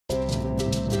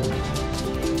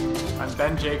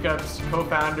Ben Jacobs,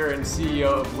 co-founder and CEO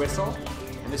of Whistle.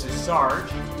 And this is Sarge,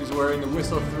 who's wearing the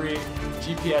Whistle 3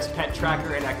 GPS pet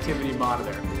tracker and activity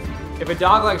monitor. If a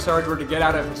dog like Sarge were to get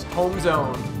out of his home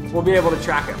zone, we'll be able to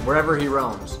track him wherever he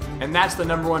roams. And that's the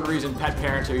 #1 reason pet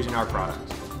parents are using our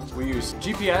products. We use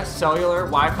GPS, cellular,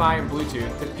 Wi-Fi, and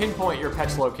Bluetooth to pinpoint your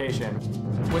pet's location.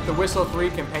 With the Whistle 3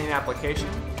 companion application,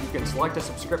 you can select a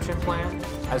subscription plan,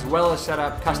 as well as set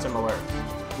up custom alerts.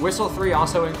 Whistle 3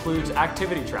 also includes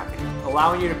activity tracking,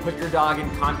 allowing you to put your dog in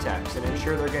context and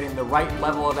ensure they're getting the right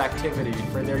level of activity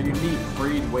for their unique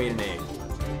breed, weight, and age.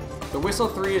 The Whistle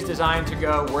 3 is designed to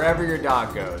go wherever your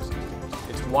dog goes.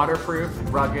 It's waterproof,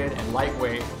 rugged, and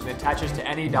lightweight, and attaches to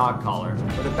any dog collar,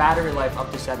 with a battery life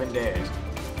up to 7 days.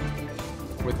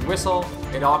 With Whistle,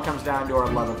 it all comes down to our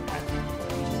love of pets.